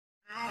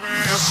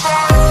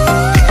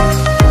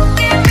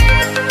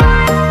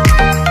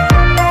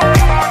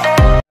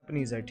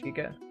Japanese है, ठीक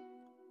है,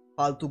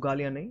 फालतू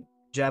गालियां नहीं,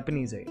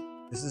 जापानीज है,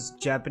 this is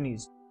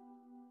Japanese.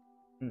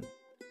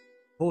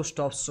 Ghost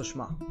of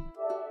Sushma,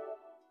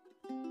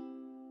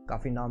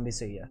 काफी नाम भी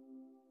सही है,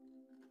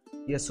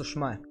 ये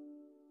सुषमा है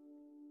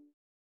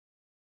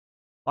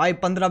भाई।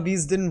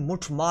 15-20 दिन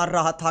मुठ मार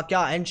रहा था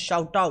क्या, एंड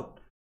शाउट आउट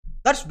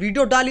दर्श,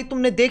 वीडियो डाली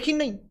तुमने देखी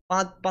नहीं,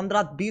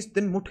 15-20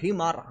 दिन मुठ ही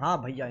मार।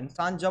 हाँ भैया,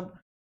 इंसान जब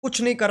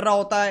कुछ नहीं कर रहा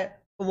होता है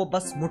तो वो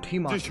बस मुठ ही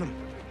मार।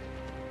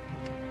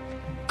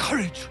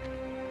 Courage,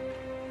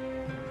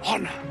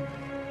 honor,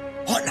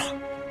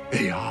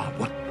 they are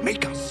what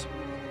make us.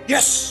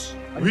 Yes,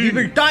 we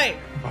will die.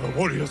 Are the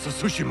warriors of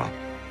Tsushima.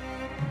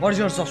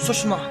 Warriors of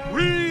Sushma.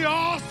 We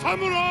are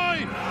samurai.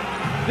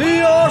 We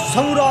are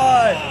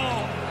samurai.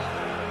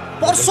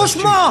 For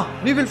Sushma,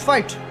 we will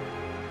fight.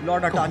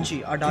 Lord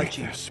Adachi.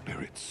 Their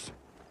spirits.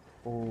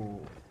 Oh.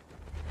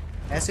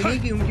 ऐसे नहीं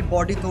कि उनकी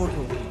body तोड़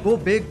दो, go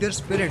break their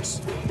spirits.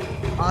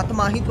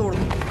 आत्मा ही तोड़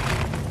दो।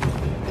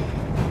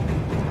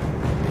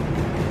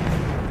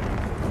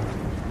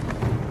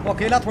 वो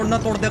अकेला थोड़ा ना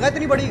तोड़ देगा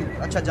इतनी बड़ी।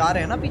 अच्छा जा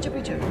रहे हैं ना पीछे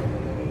पीछे।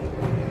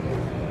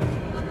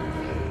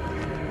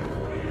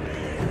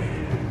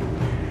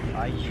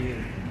 आइए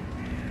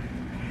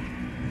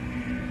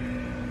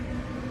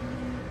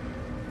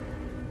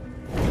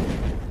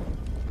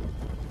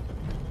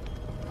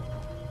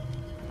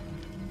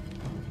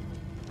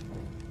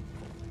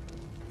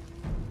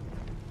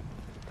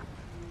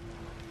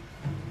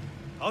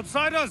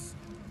Outsiders,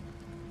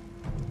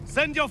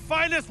 send your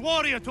finest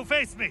warrior to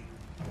face me.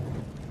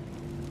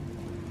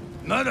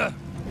 Nada,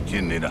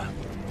 Jinnida.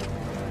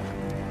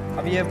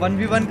 अब ये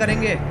 1v1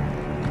 करेंगे,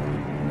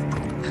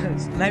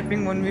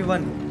 sniping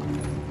 1v1।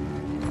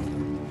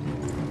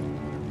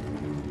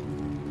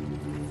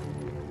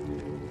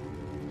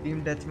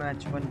 Team death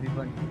match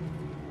 1v1।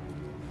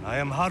 I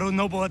am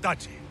Harunobu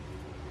Adachi,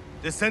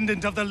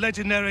 descendant of the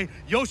legendary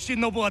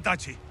Yoshinobu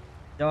Adachi.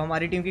 जब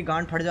हमारी टीम की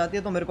गांड फट जाती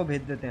है तो मेरे को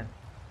भेज देते हैं।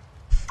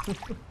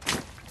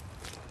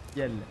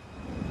 ये ले,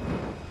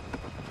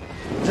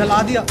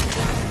 जला दिया।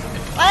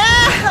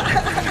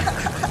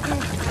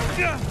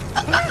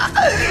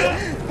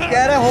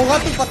 कह रहे होगा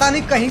तू पता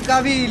नहीं कहीं का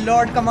भी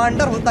लॉर्ड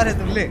कमांडर होता रहे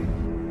तुमले।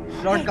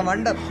 लॉर्ड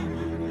कमांडर,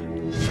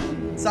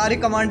 सारी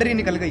कमांडर ही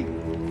निकल गई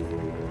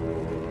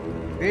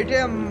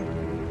बेटे।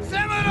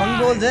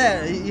 मंगोल्स है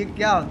ये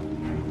क्या।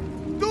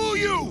 Do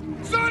you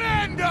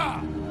surrender?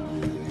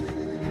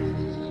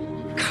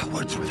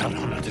 Cowards without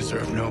honor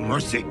deserve no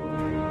mercy.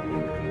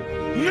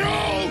 No!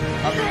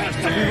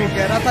 अभी वो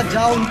कह रहा था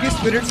जाओ उनकी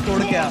स्पिरिट्स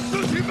तोड़ के आ,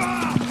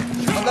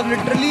 मतलब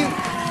लिटरली।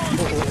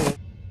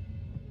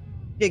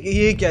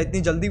 ये क्या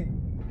इतनी जल्दी।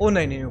 ओ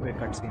नहीं नहीं, ओके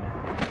कट सीन है।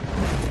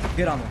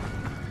 गिरा मैं।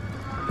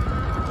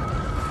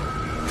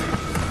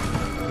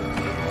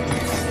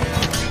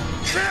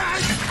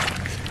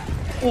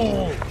 ओ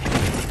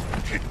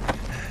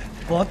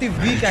बहुत ही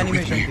वीक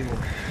एनिमेशन थी वो।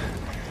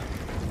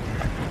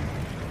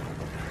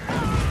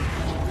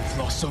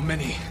 Lost so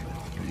many.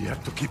 We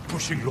have to keep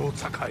pushing, Lord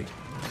Sakai.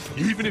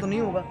 Even if तो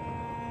नहीं होगा।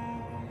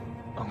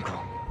 Uncle,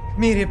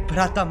 मेरे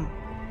भ्राता,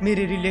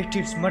 मेरे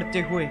रिलेटिव्स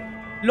मरते हुए,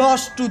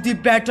 lost to the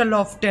battle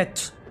of death.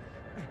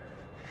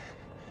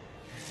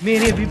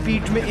 मेरे भी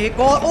पीठ में एक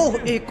और, ओह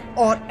एक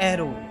और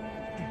एरो,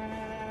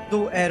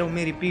 2 एरो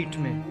मेरी पीठ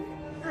में,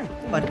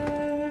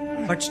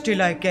 but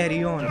still I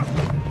carry on.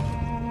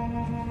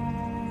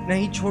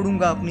 नहीं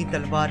छोड़ूंगा अपनी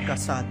तलवार का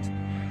साथ,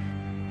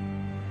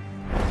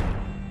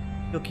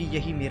 क्योंकि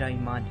यही मेरा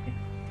ईमान है।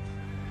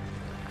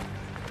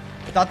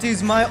 That is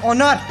my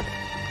honor.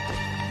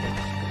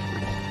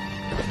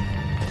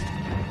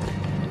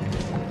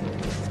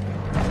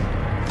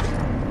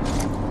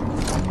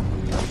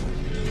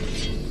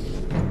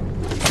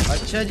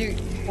 अच्छा जी,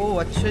 ओ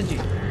अच्छा जी,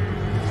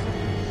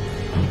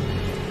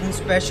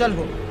 स्पेशल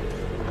हो।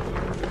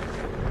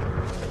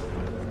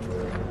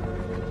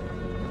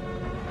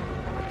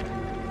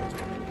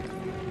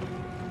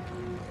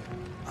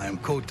 I am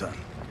Khotan,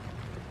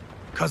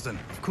 cousin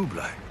of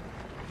Kublai,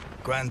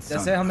 grandson.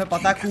 जैसे हमें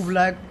पता है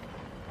कुबलाई।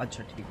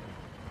 अच्छा ठीक है,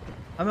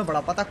 हमें बड़ा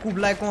पता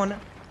कुबलाई कौन है।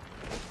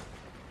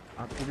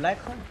 कुबलाई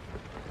खान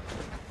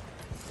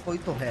कोई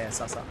तो है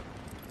ऐसा सा।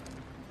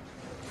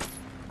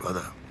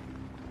 Brother,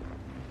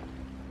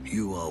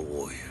 you are a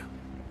warrior.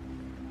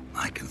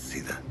 I can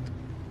see that.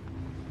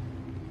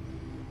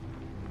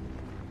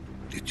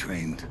 You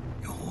trained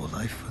your whole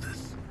life for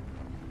this,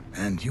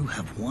 and you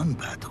have won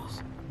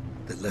battles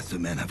that lesser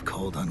men have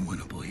called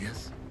unwinnable. Yes.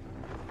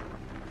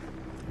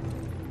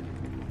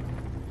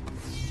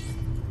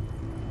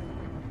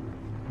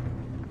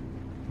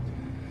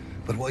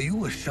 But while you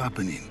were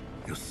sharpening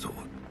your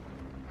sword,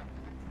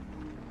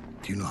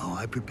 do you know how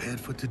I prepared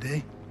for today?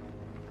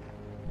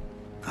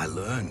 I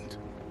learned.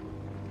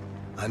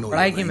 I know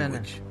your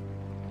language,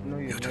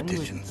 your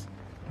traditions,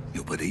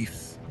 your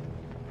beliefs,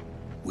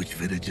 which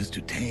villages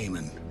to tame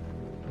and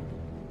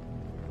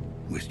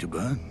which to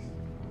burn.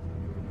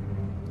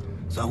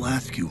 So I'll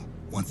ask you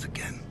once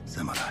again,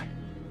 Samurai,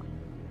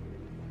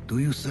 do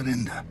you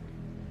surrender?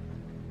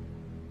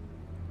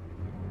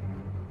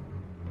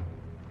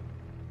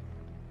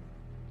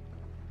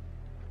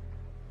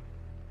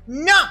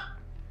 ना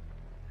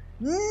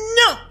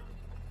ना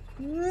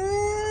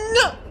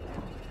ना।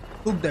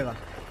 थूक देगा,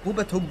 मुंह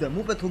पे थूक दे,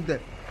 मुंह पे थूक दे।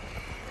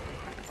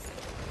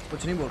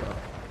 कुछ नहीं बोल रहा।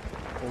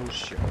 Oh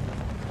shit.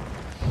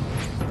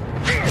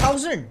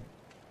 1000।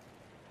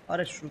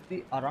 अरे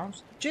श्रुति आराम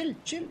से, चिल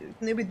चिल,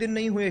 इतने भी दिन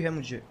नहीं हुए हैं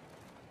मुझे।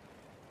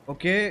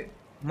 ओके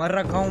मर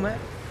रखा हूं मैं।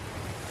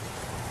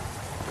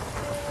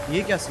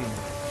 ये क्या सीन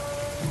है?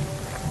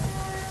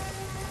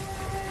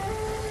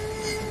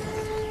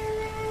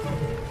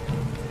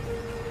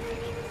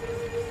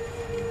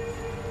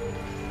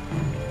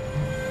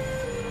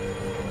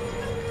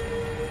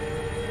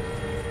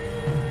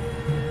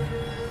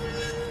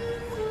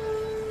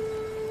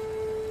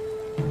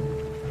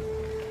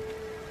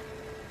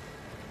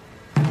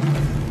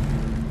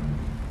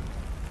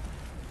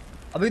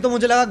 अभी तो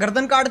मुझे लगा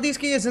गर्दन काट दी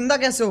इसकी, ये जिंदा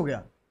कैसे हो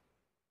गया?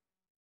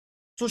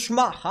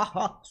 सुषमा, हा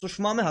हा,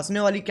 सुषमा में हंसने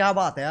वाली क्या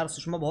बात है यार,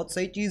 सुषमा बहुत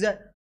सही चीज है।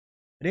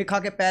 रेखा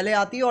के पहले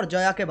आती है और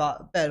जया के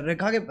बाद,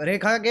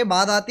 रेखा के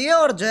बाद आती है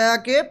और जया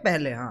के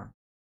पहले। हाँ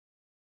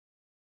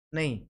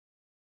नहीं,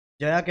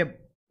 जया के,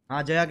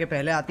 हाँ जया के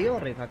पहले आती है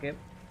और रेखा के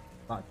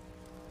बाद।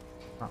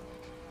 हाँ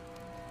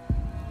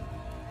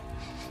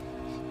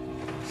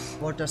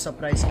व्हाट अ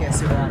सरप्राइज।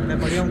 कैसे हो आप? मैं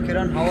बढ़िया हूँ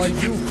किरण। How are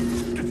you?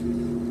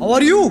 How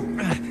are you?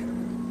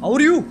 How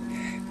are you?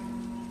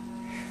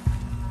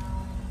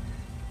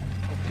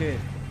 Okay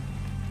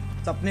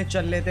सपने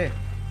चल लेते।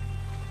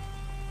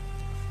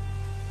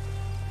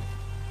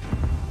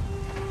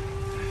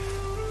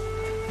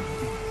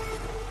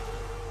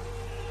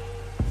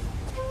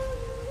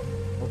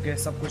 ओके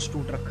सब कुछ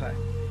टूट रखा है।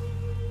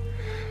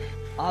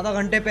 आधा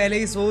घंटे पहले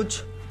ही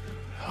सोच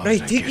रही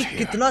थी कि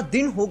कितना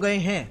दिन हो गए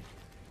हैं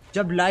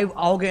जब लाइव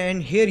आओगे,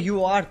 and here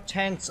you are.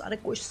 Thanks. अरे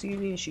कोई सीन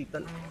नहीं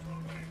शीतल।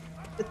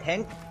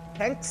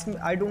 थैंक्स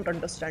आई डोंट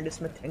अंडरस्टैंड,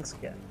 इसमें थैंक्स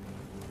क्या है?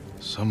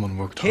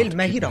 खेल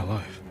मैं ही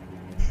रहा।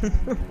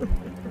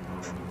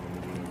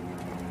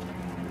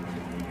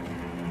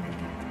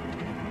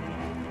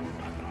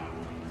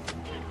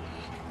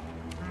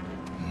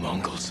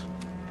 Mongols.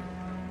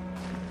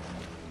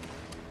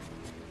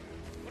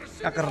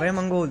 क्या कर रहे हैं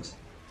मंगोल्स?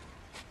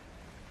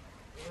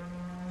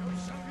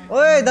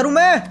 ओए इधर हूं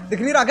मैं, दिख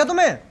नहीं रहा क्या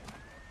तुम्हें?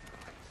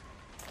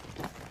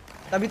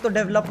 तभी तो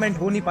डेवलपमेंट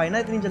हो नहीं पाई ना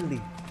इतनी जल्दी।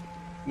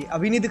 ये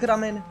अभी नहीं दिख रहा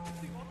मैंने।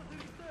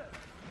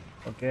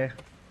 Okay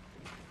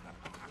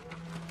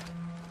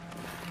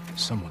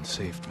Someone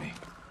saved me.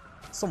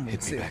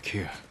 Hit me back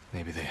here.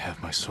 Maybe they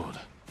have my sword.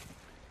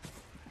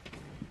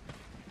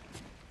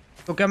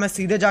 तो क्या मैं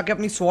सीधे जाके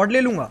अपनी स्वॉर्ड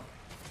ले लूंगा?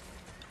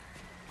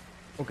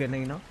 ओके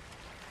नहीं ना,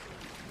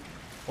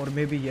 और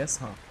मे बी यस।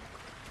 हाँ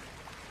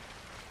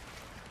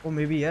ओ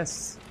मे बी यस।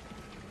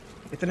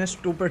 इतने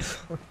स्टूपिड।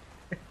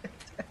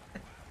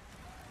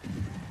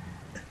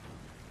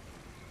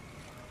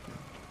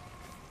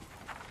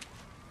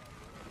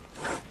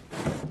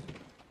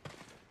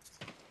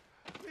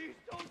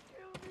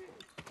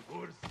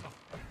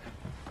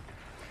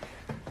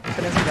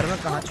 इतने से घर में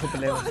कहाँ छुप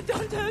ले?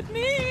 Don't hurt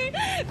me.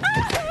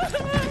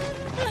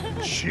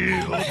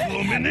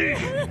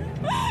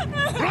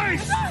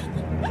 Rice!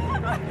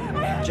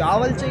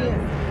 चावल चाहिए?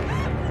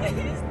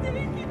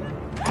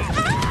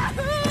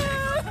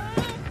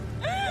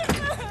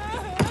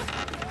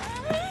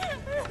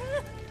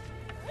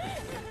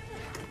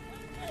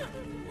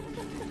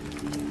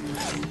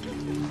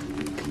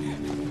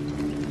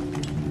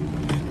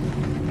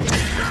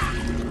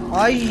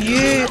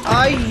 आइए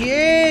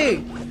आइए,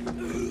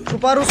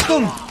 छुपा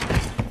रुस्तुम।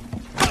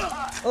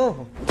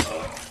 ओह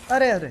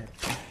अरे अरे,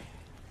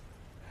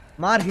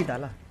 मार ही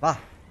डाला। वाह।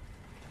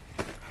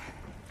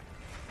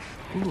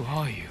 Who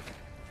are you?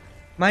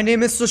 My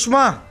name is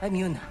Sushma. I'm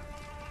Yuna.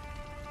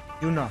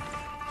 Yuna.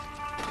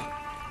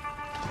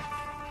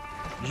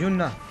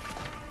 Yuna.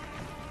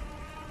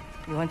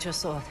 You want your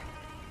sword?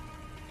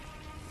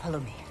 Follow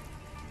me.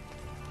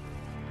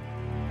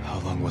 How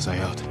long was I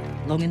out?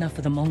 Long enough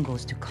for the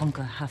Mongols to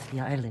conquer half the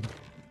island.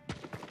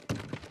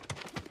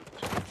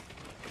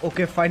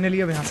 Okay,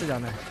 finally अब यहाँ से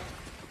जाना है।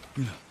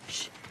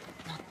 Shh,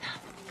 not now.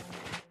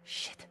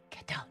 Shit,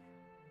 get down.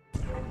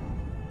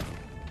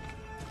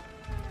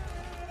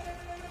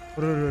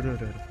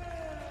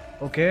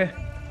 Okay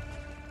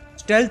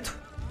stealth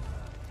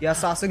या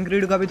assassin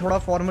creed का भी थोड़ा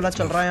formula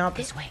चल रहा है यहाँ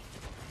पे। This way.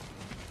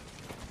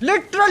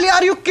 Literally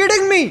are you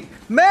kidding me?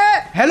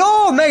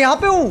 मैं यहाँ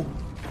पे हूँ।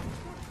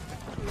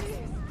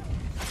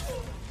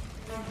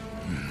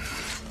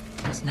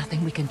 There's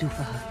nothing we can do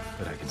for her.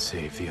 But I can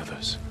save the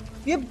others.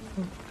 ये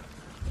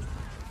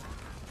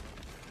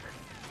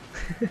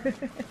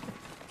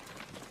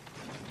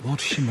Lord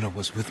Shimura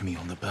was with me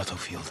on the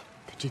battlefield.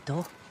 The Jito?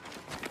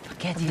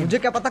 Forget him. मुझे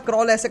क्या पता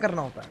crawl ऐसे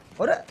करना होता है।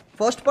 और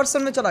फर्स्ट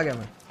पर्सन में चला गया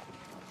मैं।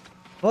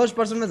 फर्स्ट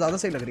पर्सन में ज्यादा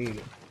सही लग रही है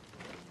ये।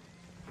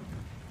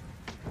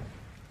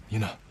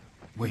 Yuna,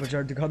 wait.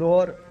 बजट दिखा दो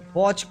और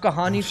वॉच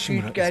कहानी Shimura feed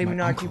is my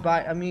CarryMinati uncle.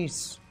 Bye Amis.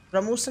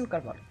 Promotion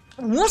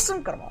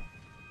करवा।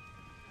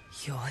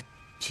 You're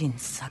Jin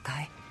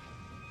Sakai,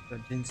 the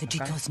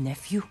Jito's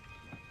nephew?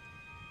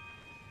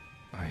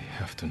 I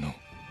have to know.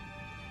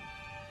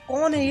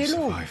 कौन है Can ये you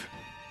लोग? survive?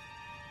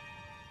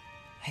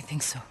 I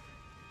think so.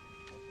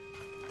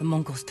 The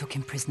Mongols took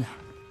him prisoner.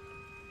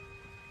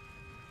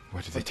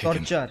 Where did they take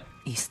him? Torture.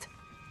 East,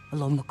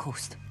 along the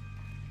coast.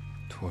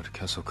 Toward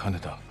Castle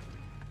Kaneda.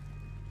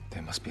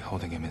 They must be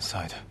holding him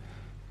inside,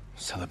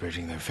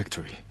 celebrating their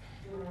victory.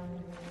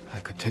 I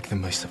could take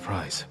them by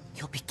surprise.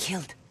 You'll be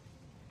killed.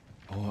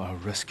 Or I'll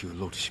rescue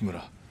Lord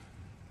Shimura.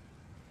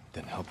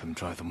 Then help him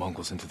drive the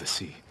Mongols into the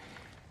sea.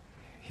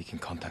 He can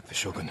contact the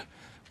Shogun,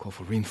 call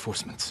for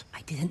reinforcements.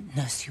 I didn't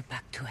nurse you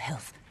back to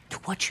health to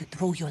watch you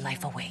throw your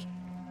life away.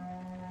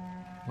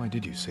 Why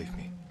did you save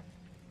me?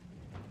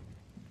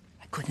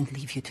 I couldn't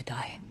leave you to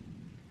die.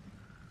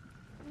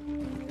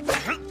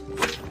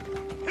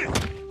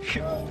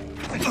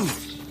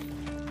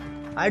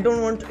 I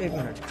don't want. एक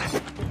minute.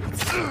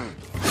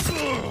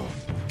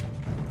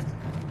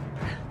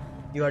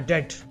 You are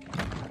dead.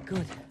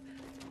 Good.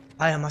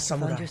 I am a Found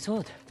samurai. your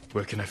sword.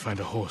 Where can I find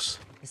a horse?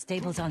 The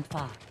stables aren't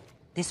far.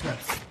 This way.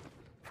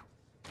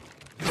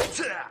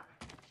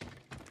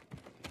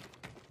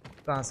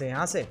 कहाँ से?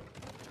 यहाँ से?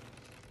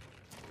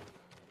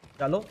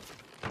 चलो.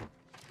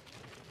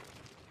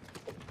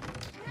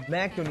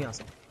 मैं क्यों नहीं आ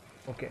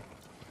सकता? Okay.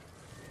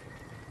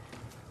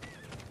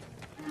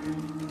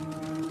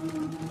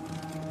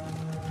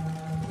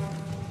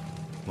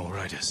 More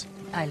riders.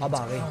 Islands Ab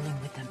aa are gayi. crawling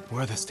with them.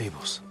 Where are the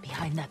stables?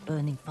 Behind that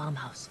burning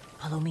farmhouse.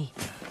 Follow me.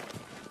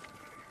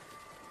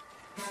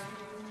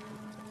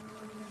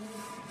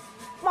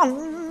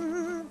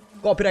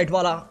 Copyright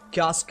वाला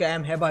क्या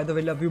स्कैम है by the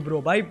way love you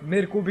bro भाई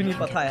मेरे को भी नहीं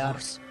पता यार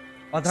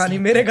पता नहीं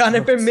मेरे गाने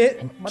पे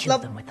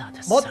मतलब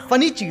बहुत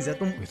फनी चीज है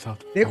तुम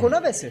देखो ना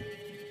वैसे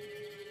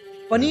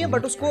फनी है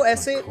बट उसको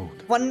ऐसे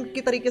फन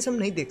की तरीके से हम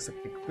नहीं देख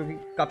सकते क्योंकि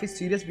काफी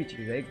सीरियस भी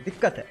चीज है एक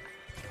दिक्कत है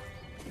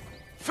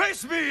Face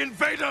me,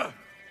 invader!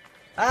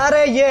 अरे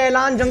ये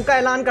ऐलान जंग का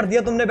ऐलान कर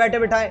दिया तुमने बैठे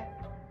बिठाए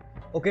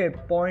okay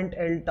point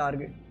L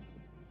target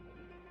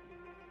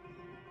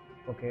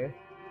okay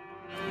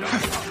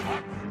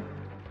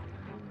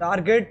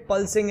target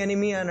pulsing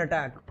enemy and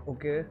attack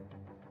okay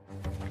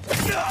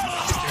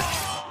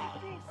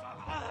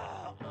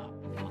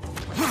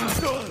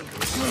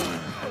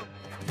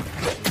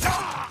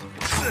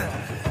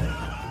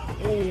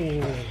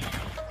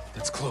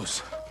That's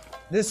close.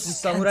 This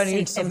samurai save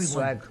needs some everyone.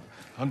 swag.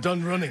 I'm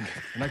done running,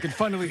 and I can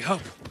finally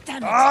help.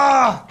 Damn it!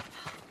 Uh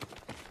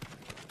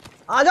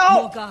More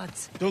जाओ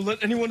guards. Don't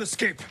let anyone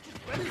escape.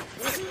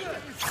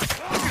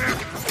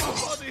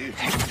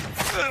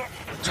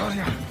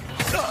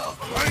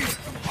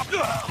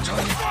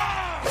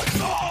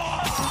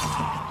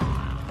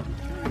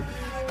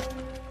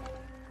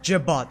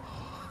 जबात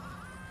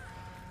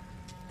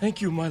Thank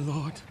you, my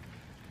lord.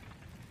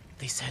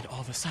 They said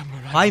all the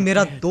samurai. भाई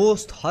मेरा were dead.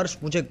 दोस्त हर्ष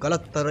मुझे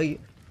गलत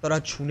तरह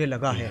छूने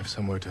लगा We है have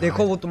somewhere to देखो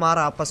hide. वो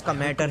तुम्हारा आपस का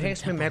मैटर है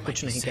इसमें मैं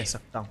कुछ नहीं कह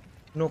सकता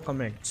no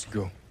comments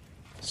Go.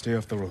 Stay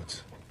off the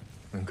roads.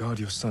 And guard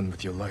your son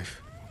with your life.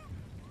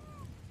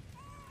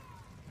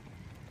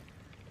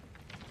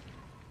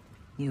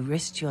 You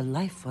risked your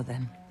life for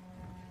them.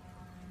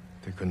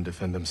 They couldn't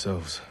defend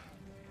themselves.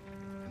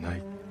 And I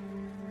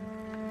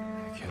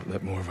can't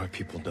let more of our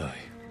people die.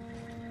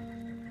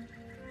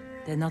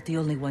 They're not the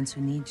only ones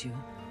who need you.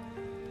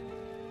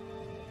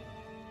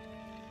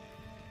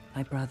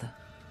 My brother.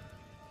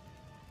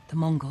 The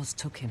Mongols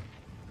took him.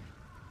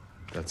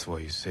 That's why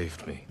you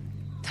saved me.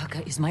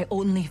 Taka is my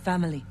only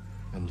family.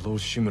 And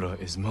Lord Shimura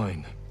is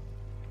mine.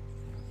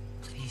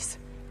 Please.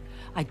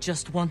 I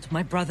just want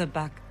my brother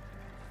back.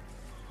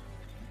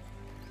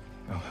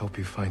 I'll help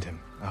you find him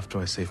after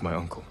I save my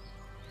uncle.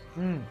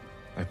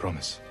 I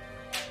promise.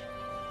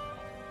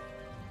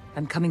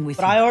 I'm coming with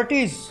you.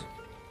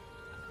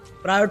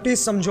 Priorities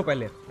समझो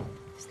पहले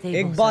Stables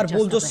एक are bar just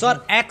बोल दो up sir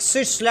ahead.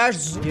 Axis slash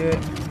ये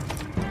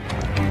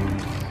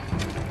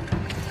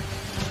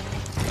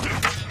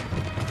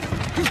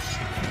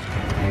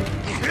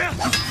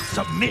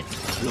Submit,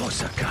 Lord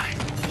Sakai.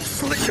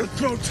 Slit your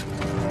throat.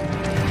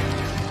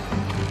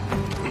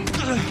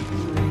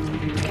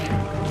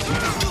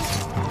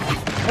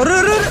 अरे अरे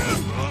अरे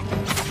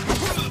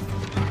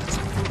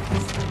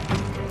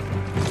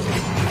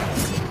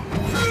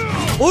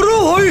अरे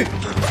भाई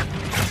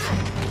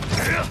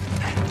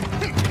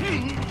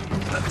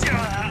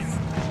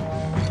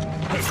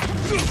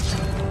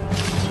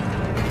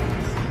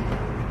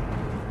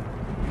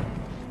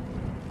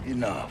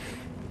Enough.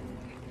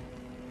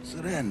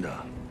 Surrender.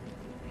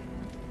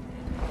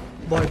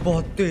 भाई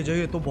बहुत तेज है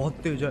ये तो बहुत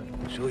तेज है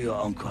Show your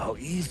uncle how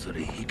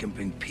easily he can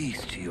bring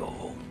peace to your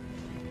home.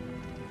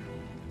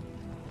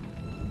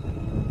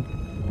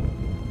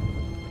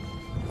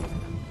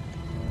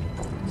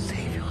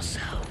 Save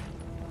yourself.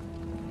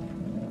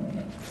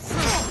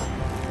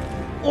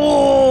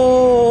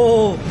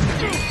 ओ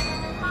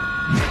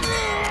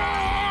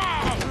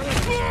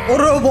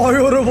अरे भाई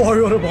अरे भाई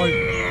अरे भाई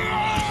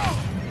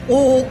ओ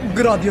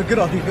गिरा दिया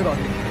गिरा दिया गिरा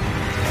दिया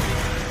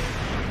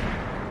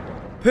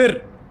फिर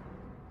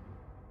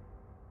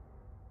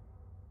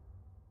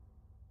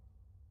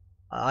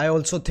I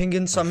also think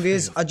in some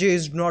ways Ajay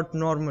is not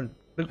normal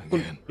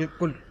बिल्कुल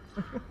बिल्कुल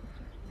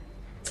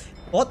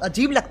बहुत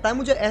अजीब लगता है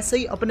मुझे ऐसे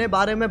ही अपने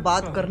बारे में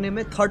बात करने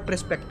में थर्ड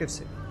पर्सपेक्टिव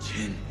से।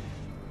 Jin,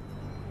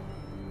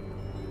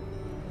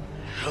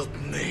 help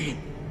me.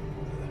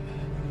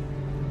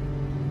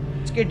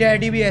 उसके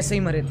डैडी भी ऐसे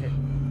ही मरे थे।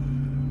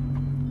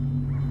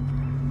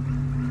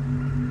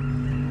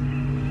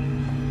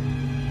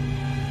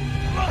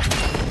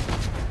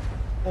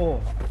 ओ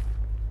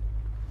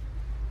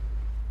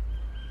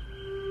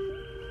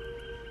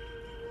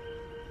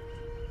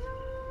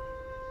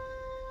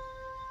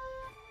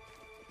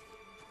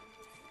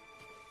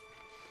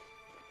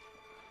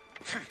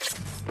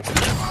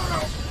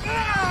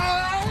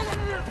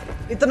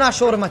इतना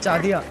शोर मचा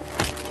दिया।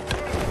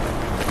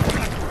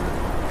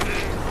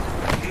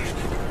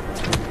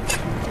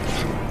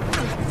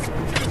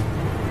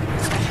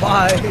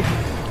 बाय।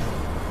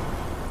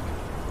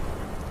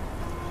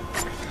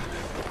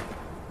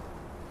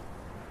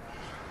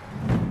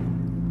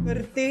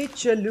 करते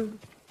चलो।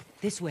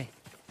 This way.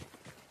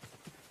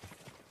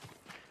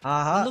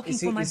 हाँ We're हाँ, looking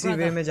for my इसी वे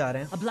brother, में जा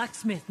रहे हैं। a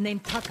blacksmith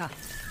named Taka.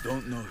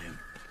 Don't know him,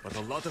 but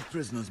a lot of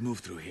prisoners move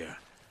through here.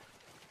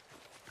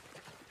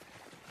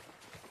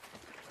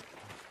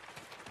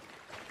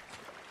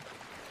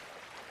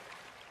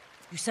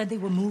 You said they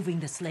were moving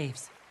the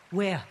slaves.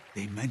 Where?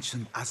 They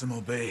mentioned Azamo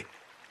Bay.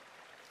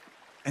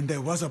 And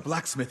there was a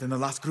blacksmith in the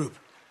last group.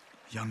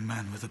 Young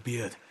man with a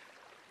beard.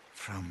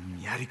 From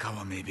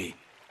Yarikawa, maybe.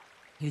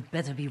 You'd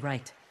better be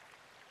right.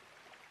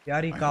 I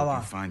hope Yarikawa.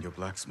 you find your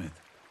blacksmith.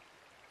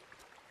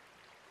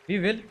 We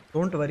will.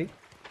 Don't worry.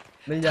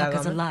 मिल जाएगा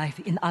Taka's हमें।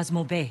 alive in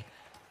Osmo Bay.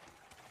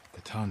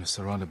 The town is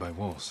surrounded by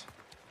walls.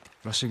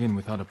 Rushing in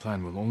without a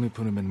plan will only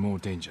put him in more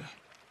danger.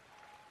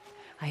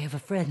 I have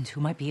a friend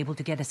who might be able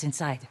to get us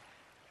inside.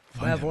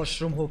 मैं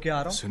washroom होके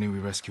आ रहा The हूँ। sooner we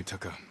rescue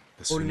Taka,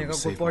 the बोलने sooner का we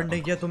कोई save my point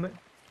नहीं uncle. किया तुम्हें।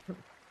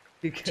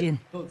 ठीक है। Jin.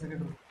 2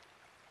 second.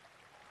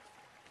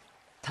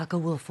 Taka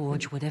will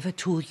forge whatever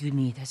tool you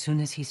need as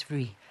soon as he's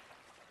free.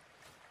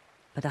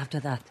 But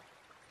after that,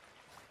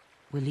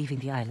 we're leaving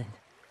the island.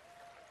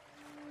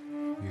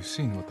 You've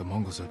seen what the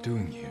Mongols are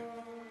doing here.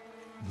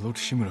 Lord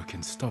Shimura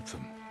can stop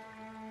them.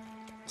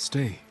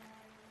 Stay.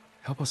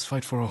 Help us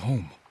fight for a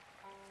home.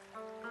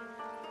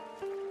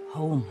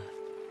 Home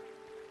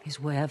is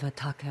wherever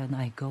Taka and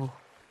I go.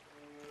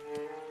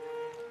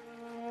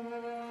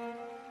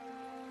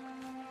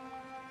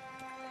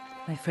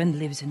 My friend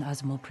lives in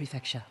Azamo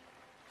Prefecture,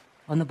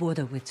 on the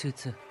border with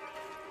Tsutsu.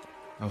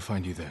 I'll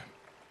find you there.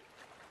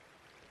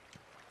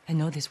 I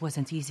know this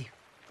wasn't easy.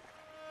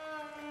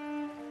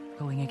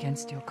 Going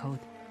against your code.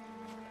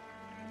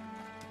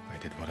 I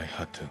did what I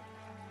had to.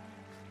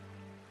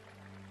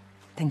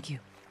 Thank you.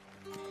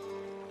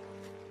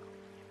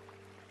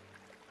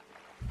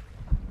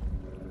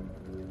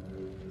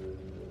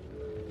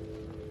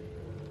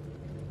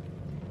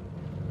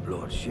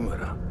 Lord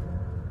Shimura,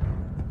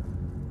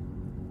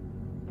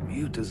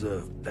 you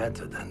deserve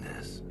better than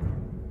this.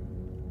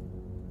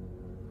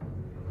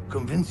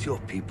 Convince your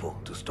people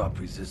to stop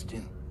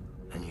resisting,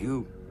 and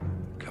you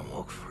can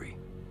walk free.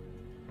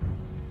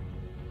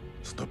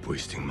 Stop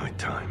wasting my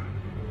time.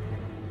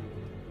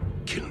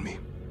 Kill me.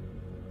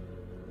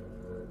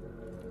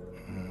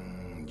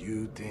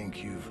 You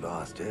think you've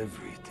lost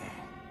everything.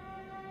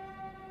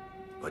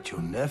 But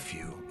your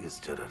nephew is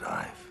still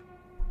alive.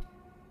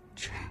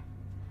 Jin.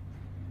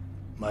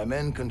 My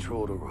men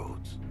control the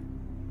roads.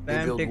 They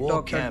Spam build war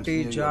TikTok camps 30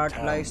 near your chaat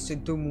town. Like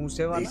Sidhu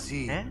Moose They वाला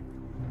see हैं?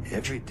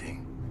 everything.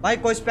 भाई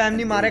कोई spam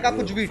नहीं मारेगा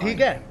कुछ भी, ठीक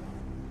है?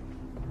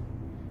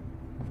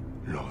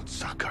 Lord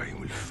Sakai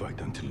will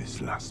fight until his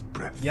last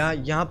breath.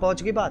 यहाँ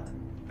पहुंच गई बात।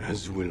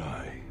 As will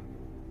I.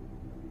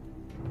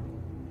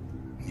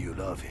 You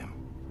love him.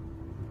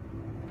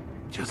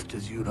 Just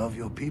as you love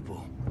your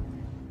people.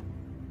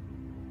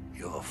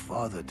 You're a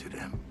father to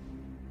them.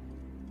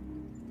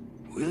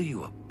 Will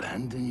you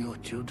abandon your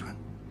children?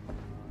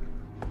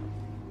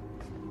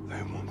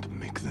 I won't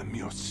make them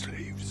your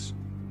slaves.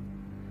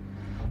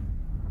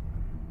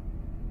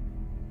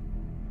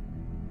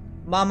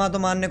 मामा तो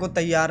मानने को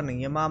तैयार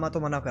नहीं है। मामा तो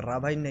मना कर रहा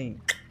भाई, नहीं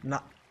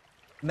ना,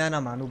 मैं ना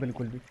मानूं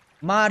बिल्कुल भी।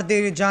 मार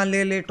दे, जान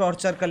ले ले,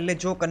 टॉर्चर कर ले,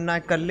 जो करना है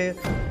कर ले,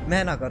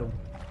 मैं ना करूं।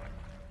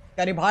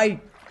 यानी भाई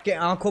के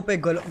आंखों पे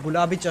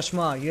गुलाबी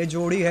चश्मा, ये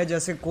जोड़ी है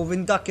जैसे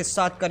गोविंदा के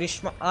साथ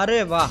करिश्मा।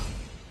 अरे वाह,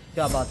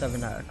 क्या बात है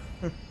Vinayak.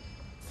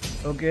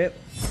 Okay,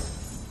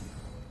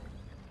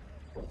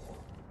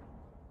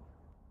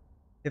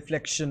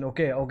 deflection.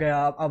 Okay okay,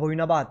 अब हुई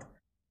ना बात।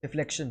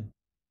 डिफ्लेक्शन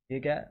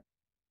ठीक है।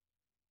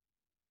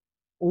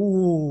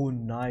 Oh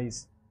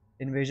nice,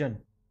 invasion.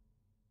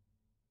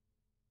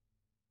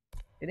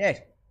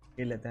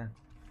 ये लेते हैं।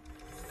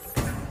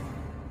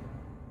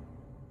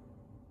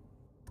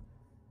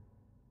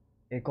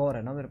 एक और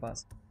है ना मेरे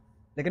पास,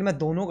 लेकिन मैं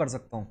दोनों कर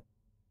सकता हूँ,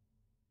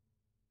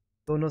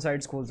 दोनों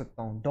साइड्स खोल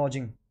सकता हूँ।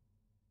 डॉजिंग।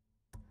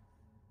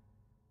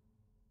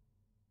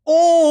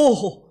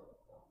 ओह,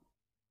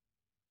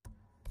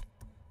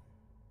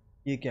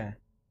 ये क्या है?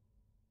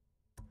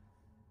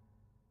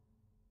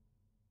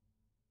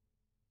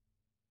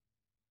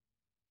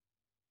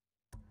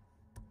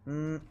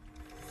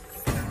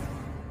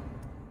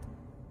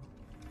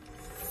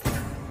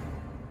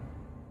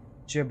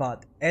 ये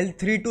बात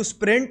L3 to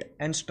sprint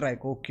and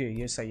strike. Okay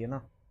ये सही है ना,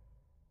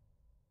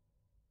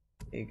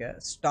 ठीक है।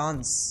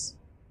 स्टांस,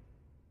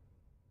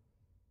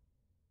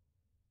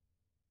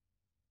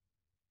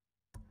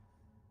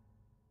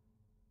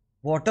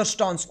 वाटर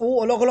स्टांस, ओ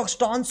अलग अलग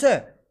स्टांस है।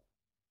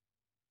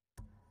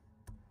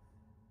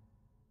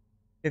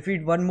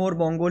 Defeat one more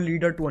Mongo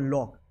leader to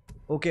unlock.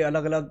 Okay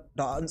अलग अलग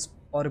डांस।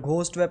 और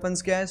घोस्ट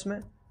वेपन्स क्या है इसमें?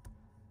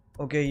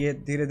 ओके ये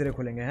धीरे धीरे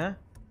खुलेंगे हैं।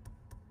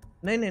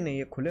 नहीं नहीं नहीं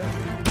ये खुले।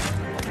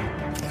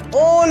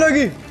 ओ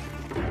लगी,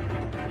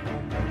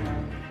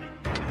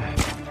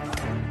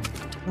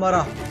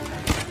 मरा।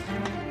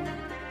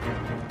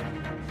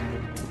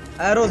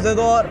 एरोस दे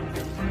दो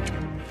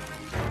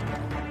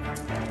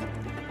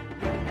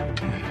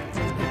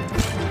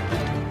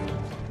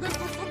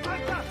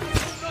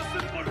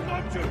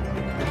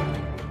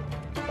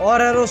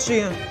और एरोस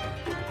चाहिए।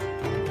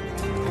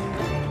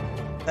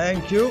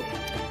 Thank you.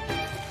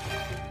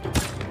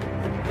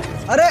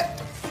 अरे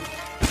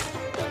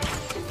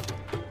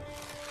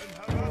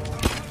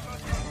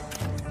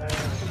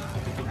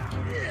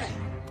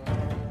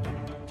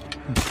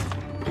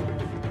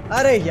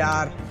अरे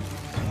यार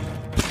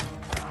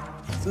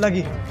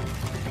लगी।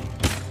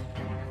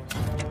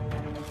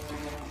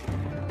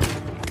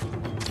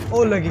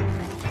 ओ लगी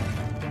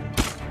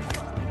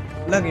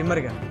लगी, मर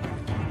गया।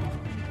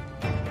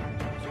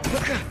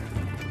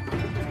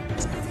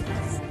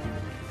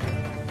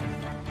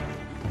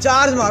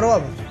 चार्ज मारो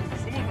अब।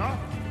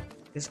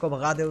 इसको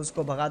भगा दे,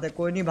 उसको भगा दे,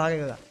 कोई नहीं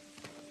भागेगा।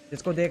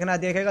 जिसको देखना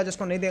देखेगा,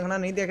 जिसको नहीं देखना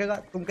नहीं देखेगा।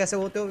 तुम कैसे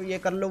होते हो, ये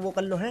कर लो वो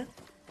कर लो है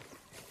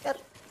यार,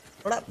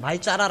 थोड़ा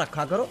भाईचारा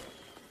रखा करो।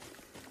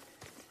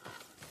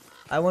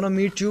 I wanna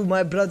meet you,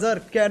 my brother.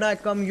 Can I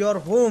come your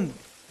home?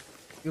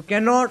 You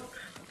cannot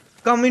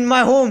come in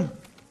my home.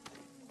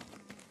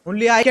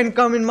 Only I can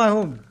come in my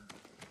home.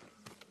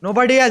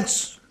 Nobody else.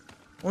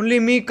 Only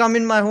me come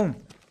in my home.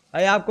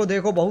 भाई आपको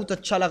देखो बहुत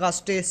अच्छा लगा।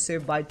 Stage से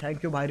भाई,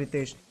 thank you भाई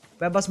रितेश।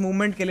 मैं बस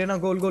मूवमेंट के लिए ना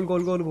गोल गोल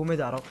गोल गोल घूमे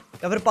जा रहा हूँ।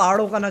 या फिर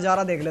पहाड़ों का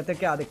नज़ारा देख लेते,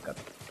 क्या दिक्कत।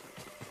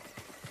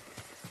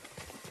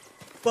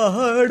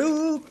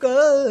 पहाड़ों का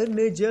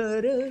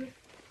नज़ारा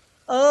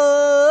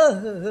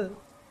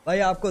भाई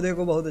आपको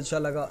देखो बहुत अच्छा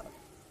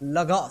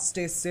लगा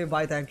स्टेज से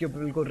भाई, थैंक यू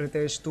बिल्कुल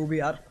रितेश। तू भी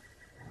यार।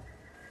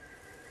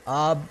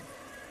 आप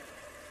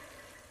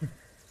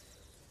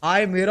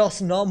आए मेरा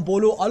नाम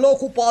बोलो,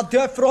 आलोक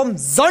Upadhyay from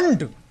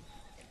जंड।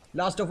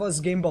 Last of us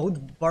game बहुत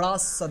बड़ा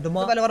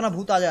सदमा पहले, वरना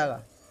भूत आ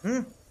जाएगा।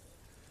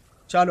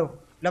 चलो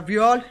love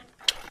you all,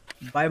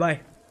 bye bye.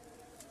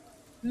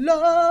 La